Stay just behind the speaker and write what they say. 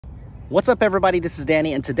What's up everybody, this is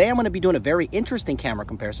Danny, and today I'm going to be doing a very interesting camera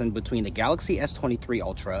comparison between the Galaxy S23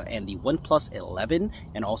 Ultra and the OnePlus 11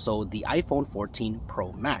 and also the iPhone 14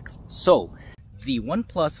 Pro Max. So, the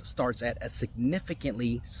OnePlus starts at a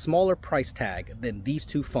significantly smaller price tag than these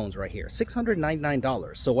two phones right here,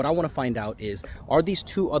 $699. So what I want to find out is, are these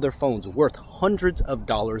two other phones worth hundreds of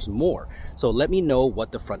dollars more? So let me know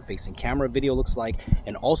what the front-facing camera video looks like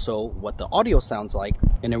and also what the audio sounds like,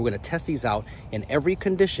 and then we're going to test these out in every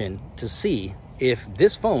condition to see if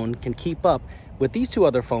this phone can keep up with these two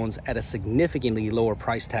other phones at a significantly lower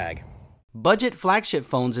price tag. Budget flagship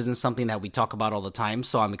phones isn't something that we talk about all the time,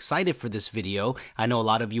 so I'm excited for this video. I know a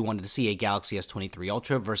lot of you wanted to see a Galaxy S23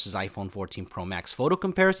 Ultra versus iPhone 14 Pro Max photo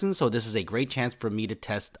comparison, so this is a great chance for me to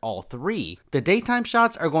test all three. The daytime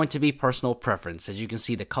shots are going to be personal preference. As you can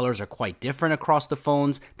see, the colors are quite different across the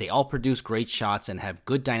phones. They all produce great shots and have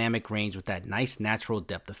good dynamic range with that nice natural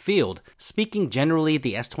depth of field. Speaking generally,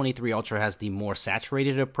 the S23 Ultra has the more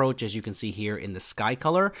saturated approach, as you can see here in the sky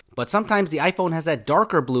color, but sometimes the iPhone has that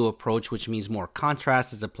darker blue approach, which means more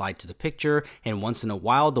contrast is applied to the picture, and once in a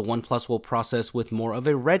while the OnePlus will process with more of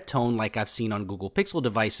a red tone like I've seen on Google Pixel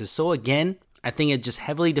devices. So again, I think it just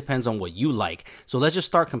heavily depends on what you like. So let's just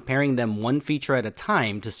start comparing them one feature at a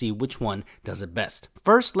time to see which one does it best.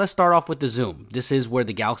 First, let's start off with the zoom. This is where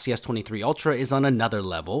the Galaxy S23 Ultra is on another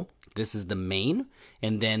level. This is the main,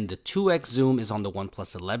 and then the 2x zoom is on the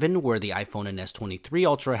OnePlus 11, where the iPhone and S23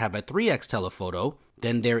 Ultra have a 3x telephoto.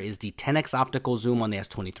 Then there is the 10x optical zoom on the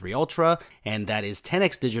S23 Ultra, and that is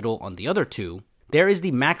 10x digital on the other two. There is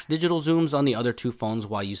the max digital zooms on the other two phones,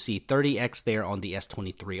 while you see 30x there on the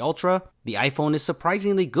S23 Ultra. The iPhone is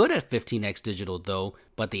surprisingly good at 15x digital though,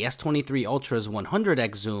 but the S23 Ultra's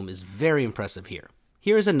 100x zoom is very impressive here.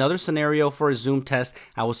 Here is another scenario for a zoom test.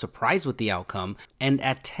 I was surprised with the outcome, and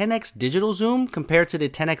at 10x digital zoom compared to the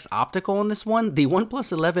 10x optical on this one, the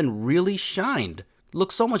OnePlus 11 really shined.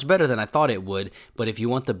 Looks so much better than I thought it would, but if you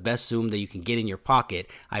want the best zoom that you can get in your pocket,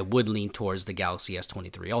 I would lean towards the Galaxy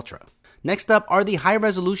S23 Ultra. Next up are the high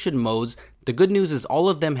resolution modes. The good news is all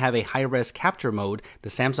of them have a high-res capture mode. The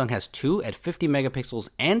Samsung has two at 50 megapixels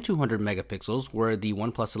and 200 megapixels, where the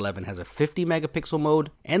OnePlus 11 has a 50 megapixel mode,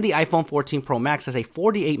 and the iPhone 14 Pro Max has a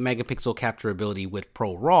 48 megapixel capture ability with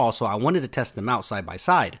Pro RAW, so I wanted to test them out side by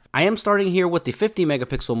side. I am starting here with the 50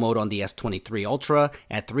 megapixel mode on the S23 Ultra.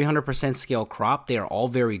 At 300% scale crop, they are all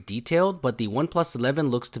very detailed, but the OnePlus 11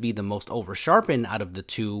 looks to be the most over-sharpened out of the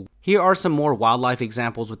two. Here are some more wildlife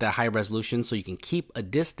examples with that high resolution so you can keep a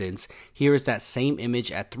distance. Here is that same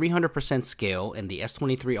image at 300% scale, and the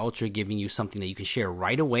S23 Ultra giving you something that you can share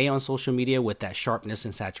right away on social media with that sharpness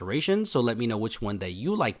and saturation, so let me know which one that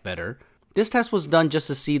you like better. This test was done just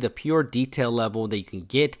to see the pure detail level that you can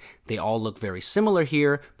get. They all look very similar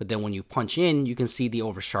here, but then when you punch in, you can see the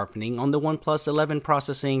over-sharpening on the OnePlus 11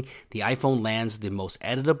 processing. The iPhone lands the most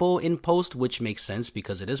editable in post, which makes sense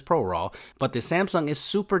because it is Pro RAW, but the Samsung is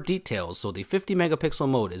super detailed, so the 50 megapixel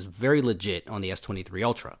mode is very legit on the S23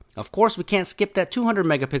 Ultra. Of course, we can't skip that 200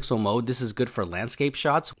 megapixel mode. This is good for landscape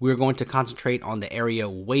shots. We're going to concentrate on the area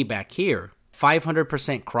way back here.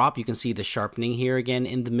 500% crop, you can see the sharpening here again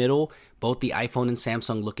in the middle. Both the iPhone and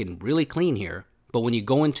Samsung looking really clean here. But when you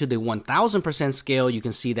go into the 1000% scale, you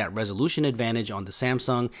can see that resolution advantage on the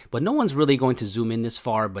Samsung, but no one's really going to zoom in this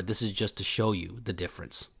far, but this is just to show you the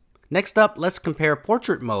difference. Next up, let's compare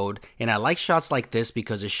portrait mode, and I like shots like this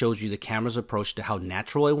because it shows you the camera's approach to how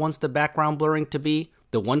natural it wants the background blurring to be.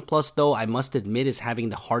 The OnePlus though, I must admit, is having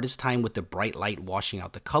the hardest time with the bright light washing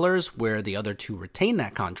out the colors, where the other two retain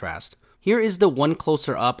that contrast. Here is the one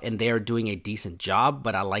closer up, and they are doing a decent job,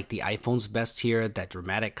 but I like the iPhone's best here. That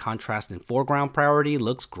dramatic contrast and foreground priority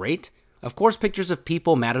looks great. Of course, pictures of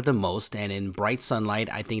people matter the most, and in bright sunlight,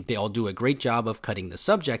 I think they all do a great job of cutting the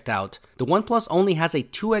subject out. The OnePlus only has a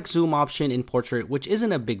 2x zoom option in portrait, which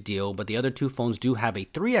isn't a big deal, but the other two phones do have a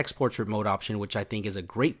 3x portrait mode option, which I think is a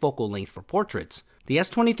great focal length for portraits. The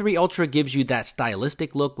S23 Ultra gives you that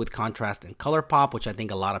stylistic look with contrast and color pop, which I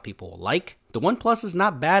think a lot of people will like. The OnePlus is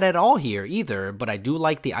not bad at all here either, but I do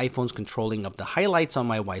like the iPhone's controlling of the highlights on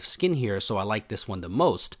my wife's skin here, so I like this one the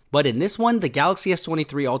most. But in this one, the Galaxy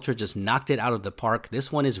S23 Ultra just knocked it out of the park.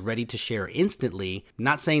 This one is ready to share instantly.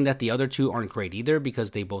 Not saying that the other two aren't great either,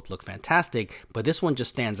 because they both look fantastic, but this one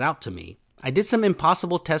just stands out to me. I did some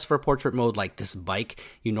impossible tests for portrait mode like this bike.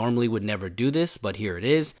 You normally would never do this, but here it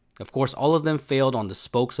is. Of course, all of them failed on the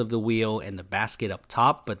spokes of the wheel and the basket up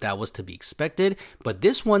top, but that was to be expected. But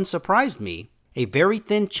this one surprised me. A very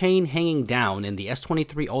thin chain hanging down, and the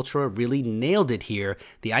S23 Ultra really nailed it here.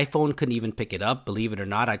 The iPhone couldn't even pick it up. Believe it or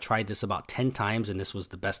not, I tried this about 10 times and this was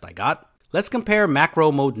the best I got. Let's compare macro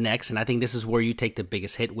mode next, and I think this is where you take the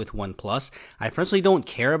biggest hit with OnePlus. I personally don't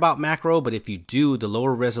care about macro, but if you do, the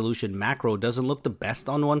lower resolution macro doesn't look the best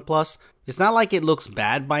on OnePlus. It's not like it looks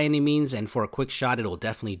bad by any means, and for a quick shot it'll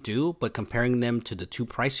definitely do, but comparing them to the two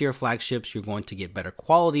pricier flagships, you're going to get better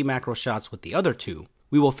quality macro shots with the other two.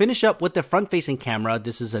 We will finish up with the front-facing camera.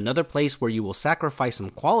 This is another place where you will sacrifice some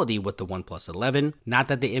quality with the OnePlus 11. Not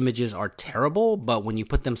that the images are terrible, but when you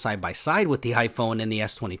put them side by side with the iPhone and the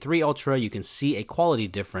S23 Ultra, you can see a quality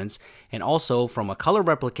difference. And also, from a color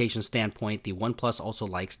replication standpoint, the OnePlus also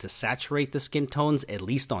likes to saturate the skin tones, at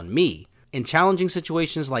least on me. In challenging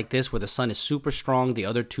situations like this where the sun is super strong, the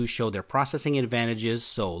other two show their processing advantages,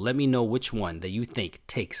 so let me know which one that you think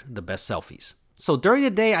takes the best selfies. So during the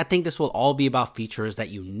day, I think this will all be about features that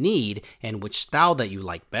you need and which style that you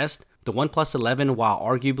like best. The OnePlus 11, while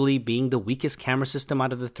arguably being the weakest camera system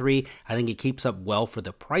out of the three, I think it keeps up well for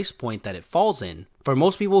the price point that it falls in. For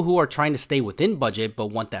most people who are trying to stay within budget but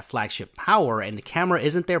want that flagship power and the camera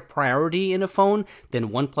isn't their priority in a phone, then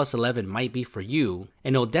OnePlus 11 might be for you,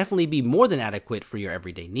 and it'll definitely be more than adequate for your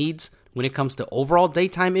everyday needs. When it comes to overall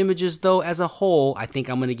daytime images though, as a whole, I think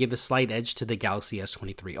I'm going to give a slight edge to the Galaxy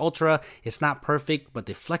S23 Ultra. It's not perfect, but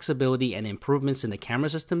the flexibility and improvements in the camera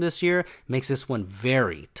system this year makes this one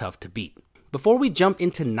very tough to beat. Before we jump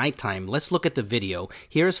into nighttime, let's look at the video.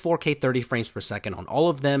 Here's 4K 30 frames per second on all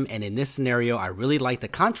of them, and in this scenario, I really like the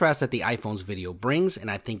contrast that the iPhone's video brings,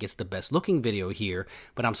 and I think it's the best looking video here,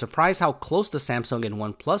 but I'm surprised how close the Samsung and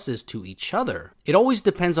OnePlus is to each other. It always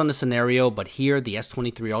depends on the scenario, but here the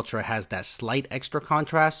S23 Ultra has that slight extra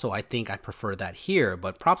contrast, so I think I prefer that here,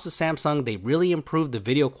 but props to Samsung, they really improved the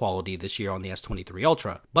video quality this year on the S23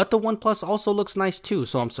 Ultra. But the OnePlus also looks nice too,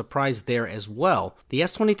 so I'm surprised there as well. The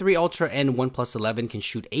S23 Ultra and OnePlus 11 can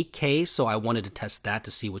shoot 8K, so I wanted to test that to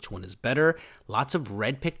see which one is better. Lots of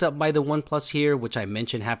red picked up by the OnePlus here, which I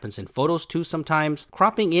mentioned happens in photos too sometimes.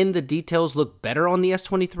 Cropping in the details look better on the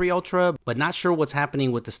S23 Ultra, but not sure what's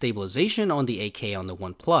happening with the stabilization on the 8K on the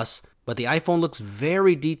OnePlus. But the iPhone looks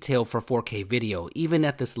very detailed for 4K video, even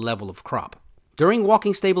at this level of crop. During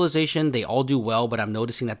walking stabilization, they all do well, but I'm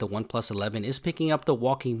noticing that the OnePlus 11 is picking up the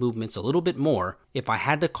walking movements a little bit more. If I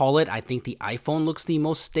had to call it, I think the iPhone looks the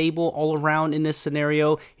most stable all around in this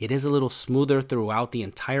scenario. It is a little smoother throughout the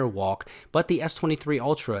entire walk, but the S23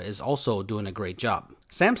 Ultra is also doing a great job.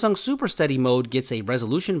 Samsung Super Steady mode gets a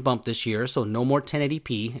resolution bump this year, so no more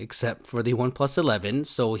 1080p except for the OnePlus 11.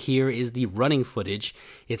 So here is the running footage.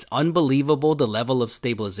 It's unbelievable the level of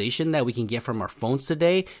stabilization that we can get from our phones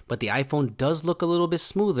today, but the iPhone does look a little bit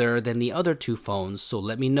smoother than the other two phones, so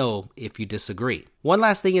let me know if you disagree. One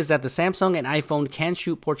last thing is that the Samsung and iPhone can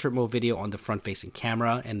shoot portrait mode video on the front-facing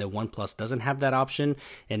camera, and the OnePlus doesn't have that option,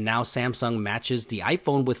 and now Samsung matches the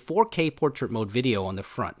iPhone with 4K portrait mode video on the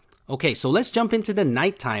front. Okay, so let's jump into the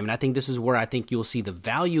nighttime, and I think this is where I think you'll see the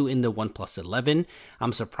value in the OnePlus 11.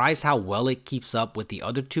 I'm surprised how well it keeps up with the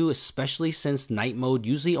other two, especially since night mode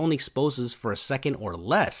usually only exposes for a second or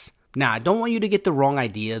less. Now, I don't want you to get the wrong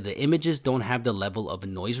idea. The images don't have the level of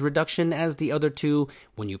noise reduction as the other two.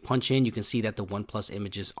 When you punch in, you can see that the OnePlus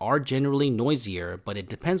images are generally noisier, but it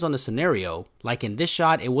depends on the scenario. Like in this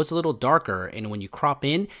shot, it was a little darker, and when you crop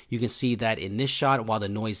in, you can see that in this shot, while the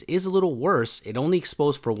noise is a little worse, it only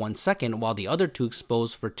exposed for 1 second, while the other two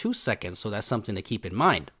exposed for 2 seconds, so that's something to keep in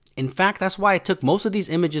mind. In fact, that's why I took most of these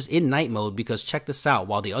images in night mode, because check this out,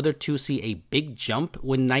 while the other two see a big jump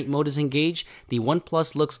when night mode is engaged, the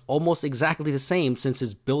OnePlus looks almost exactly the same since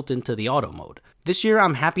it's built into the auto mode. This year,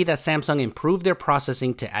 I'm happy that Samsung improved their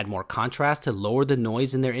processing to add more contrast to lower the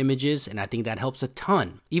noise in their images, and I think that helps a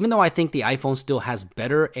ton. Even though I think the iPhone still has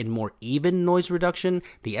better and more even noise reduction,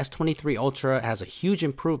 the S23 Ultra has a huge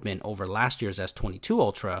improvement over last year's S22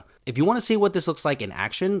 Ultra. If you want to see what this looks like in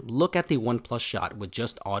action, look at the OnePlus shot with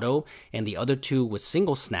just auto and the other two with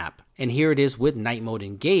single snap. And here it is with night mode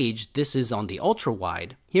engaged. This is on the ultra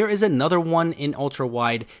wide. Here is another one in ultra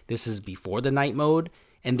wide. This is before the night mode.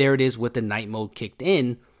 And there it is with the night mode kicked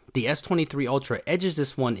in. The S23 Ultra edges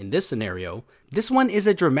this one in this scenario. This one is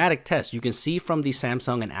a dramatic test. You can see from the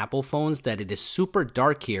Samsung and Apple phones that it is super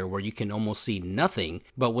dark here where you can almost see nothing.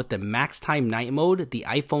 But with the max time night mode, the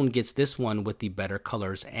iPhone gets this one with the better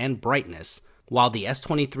colors and brightness. While the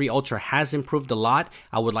S23 Ultra has improved a lot,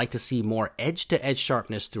 I would like to see more edge-to-edge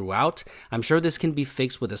sharpness throughout. I'm sure this can be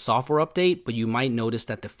fixed with a software update, but you might notice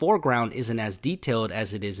that the foreground isn't as detailed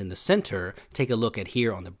as it is in the center. Take a look at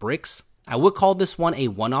here on the bricks. I would call this one a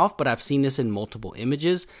one-off, but I've seen this in multiple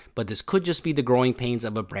images, but this could just be the growing pains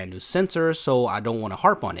of a brand new sensor, so I don't want to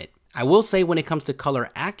harp on it. I will say when it comes to color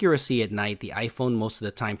accuracy at night, the iPhone most of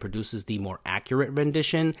the time produces the more accurate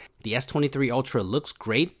rendition. The S23 Ultra looks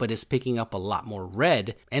great, but is picking up a lot more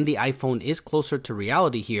red, and the iPhone is closer to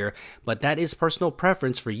reality here, but that is personal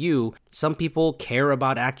preference for you. Some people care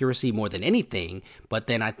about accuracy more than anything, but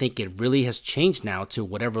then I think it really has changed now to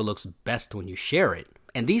whatever looks best when you share it.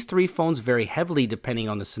 And these three phones vary heavily depending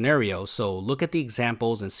on the scenario, so look at the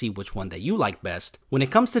examples and see which one that you like best. When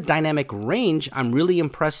it comes to dynamic range, I'm really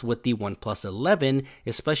impressed with the OnePlus 11,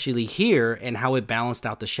 especially here, and how it balanced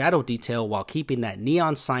out the shadow detail while keeping that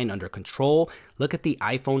neon sign under control. Look at the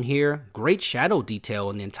iPhone here, great shadow detail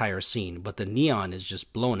in the entire scene, but the neon is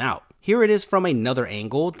just blown out. Here it is from another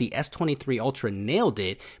angle. The S23 Ultra nailed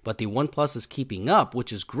it, but the OnePlus is keeping up,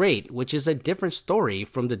 which is great, which is a different story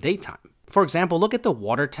from the daytime. For example, look at the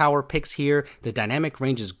water tower pics here. The dynamic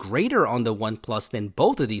range is greater on the OnePlus than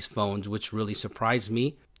both of these phones, which really surprised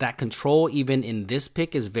me. That control even in this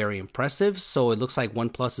pic is very impressive, so it looks like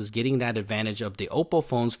OnePlus is getting that advantage of the Oppo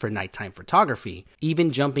phones for nighttime photography.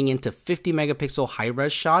 Even jumping into 50 megapixel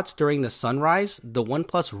high-res shots during the sunrise, the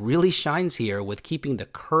OnePlus really shines here with keeping the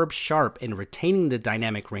curve sharp and retaining the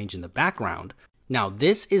dynamic range in the background. Now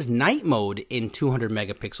this is night mode in 200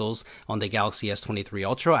 megapixels on the Galaxy S23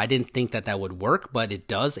 Ultra. I didn't think that that would work, but it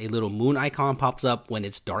does. A little moon icon pops up when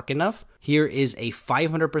it's dark enough. Here is a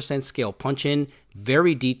 500% scale punch-in,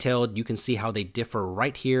 very detailed. You can see how they differ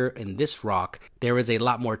right here in this rock. There is a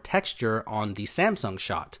lot more texture on the Samsung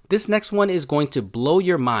shot. This next one is going to blow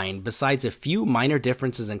your mind. Besides a few minor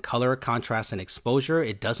differences in color, contrast, and exposure,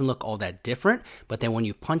 it doesn't look all that different. But then when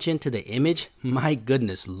you punch into the image, my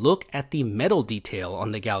goodness, look at the metal detail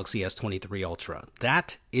on the Galaxy S23 Ultra.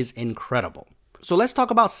 That is incredible. So let's talk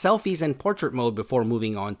about selfies and portrait mode before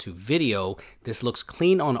moving on to video. This looks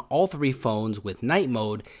clean on all three phones with night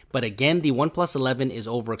mode, but again, the OnePlus 11 is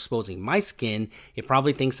overexposing my skin. It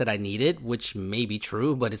probably thinks that I need it, which may be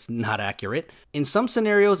true, but it's not accurate. In some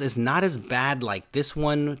scenarios, it's not as bad like this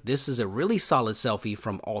one. This is a really solid selfie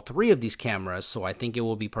from all three of these cameras, so I think it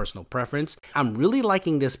will be personal preference. I'm really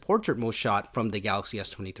liking this portrait mode shot from the Galaxy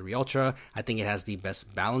S23 Ultra. I think it has the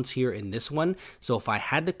best balance here in this one. So if I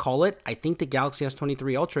had to call it, I think the Galaxy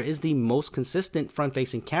S23 Ultra is the most consistent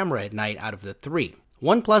front-facing camera at night out of the three.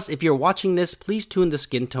 OnePlus, if you're watching this, please tune the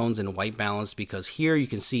skin tones and white balance, because here you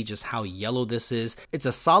can see just how yellow this is. It's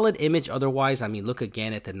a solid image otherwise. I mean, look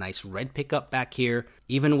again at the nice red pickup back here.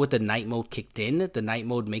 Even with the night mode kicked in, the night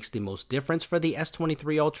mode makes the most difference for the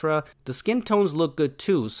S23 Ultra. The skin tones look good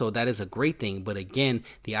too, so that is a great thing, but again,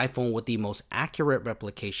 the iPhone with the most accurate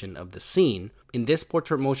replication of the scene. In this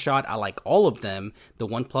portrait mode shot, I like all of them. The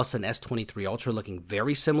OnePlus and S23 Ultra looking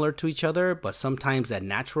very similar to each other, but sometimes that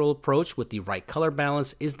natural approach with the right color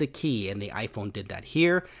balance is the key, and the iPhone did that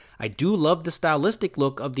here. I do love the stylistic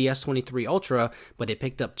look of the S23 Ultra, but it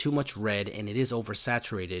picked up too much red and it is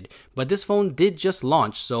oversaturated. But this phone did just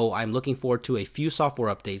launch, so I'm looking forward to a few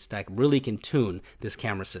software updates that really can tune this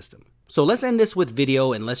camera system. So let's end this with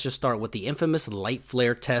video, and let's just start with the infamous light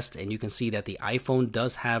flare test, and you can see that the iPhone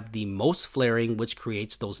does have the most flaring, which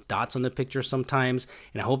creates those dots on the picture sometimes,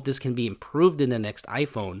 and I hope this can be improved in the next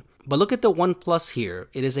iPhone. But look at the OnePlus here.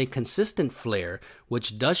 It is a consistent flare,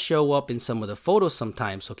 which does show up in some of the photos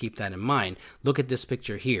sometimes, so keep that in mind. Look at this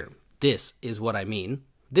picture here. This is what I mean.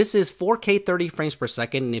 This is 4K 30 frames per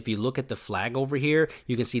second, and if you look at the flag over here,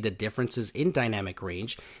 you can see the differences in dynamic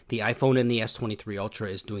range. The iPhone and the S23 Ultra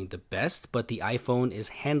is doing the best, but the iPhone is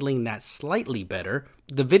handling that slightly better.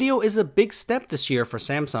 The video is a big step this year for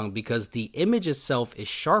Samsung because the image itself is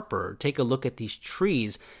sharper. Take a look at these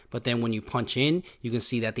trees, but then when you punch in, you can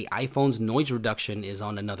see that the iPhone's noise reduction is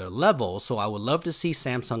on another level, so I would love to see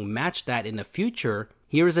Samsung match that in the future.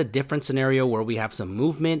 Here is a different scenario where we have some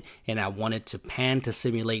movement, and I wanted to pan to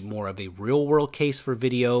simulate more of a real-world case for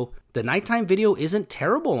video. The nighttime video isn't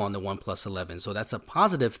terrible on the OnePlus 11, so that's a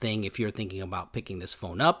positive thing if you're thinking about picking this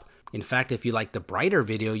phone up. In fact, if you like the brighter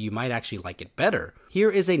video, you might actually like it better. Here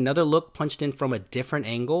is another look punched in from a different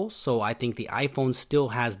angle, so I think the iPhone still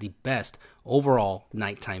has the best overall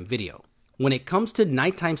nighttime video. When it comes to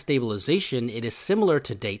nighttime stabilization, it is similar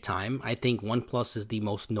to daytime. I think OnePlus is the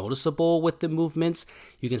most noticeable with the movements.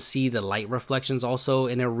 You can see the light reflections also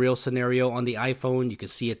in a real scenario on the iPhone. You can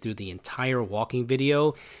see it through the entire walking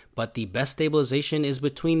video, but the best stabilization is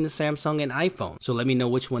between the Samsung and iPhone. So let me know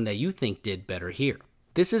which one that you think did better here.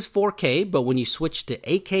 This is 4K, but when you switch to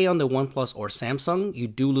 8K on the OnePlus or Samsung, you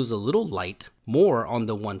do lose a little light. more on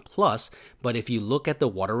the OnePlus, but if you look at the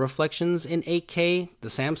water reflections in 8K, the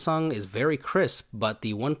Samsung is very crisp, but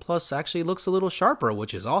the OnePlus actually looks a little sharper,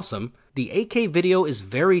 which is awesome. The 8K video is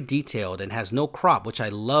very detailed and has no crop, which I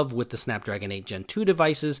love with the Snapdragon 8 Gen 2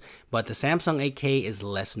 devices, but the Samsung 8K is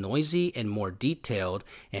less noisy and more detailed,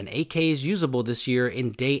 and 8K is usable this year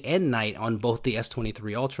in day and night on both the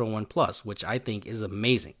S23 Ultra and OnePlus, which I think is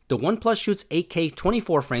amazing. The OnePlus shoots 8K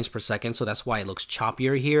 24 frames per second, so that's why it looks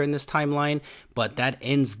choppier here in this timeline, but that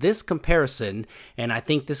ends this comparison, and I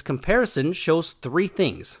think this comparison shows three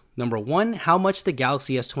things. Number one, how much the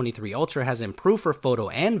Galaxy S23 Ultra has improved for photo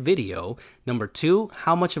and video. Number two,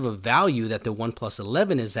 how much of a value that the OnePlus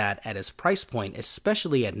 11 is at its price point,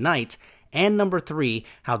 especially at night. And number three,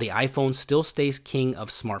 how the iPhone still stays king of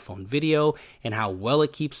smartphone video and how well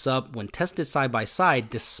it keeps up when tested side by side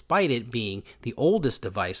despite it being the oldest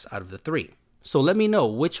device out of the three. So let me know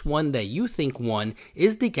which one that you think won.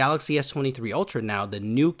 Is the Galaxy S23 Ultra now the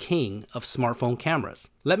new king of smartphone cameras?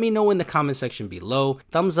 Let me know in the comment section below.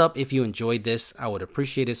 Thumbs up if you enjoyed this. I would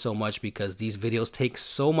appreciate it so much because these videos take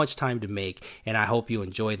so much time to make and I hope you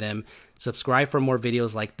enjoy them. Subscribe for more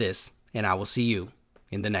videos like this and I will see you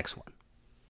in the next one.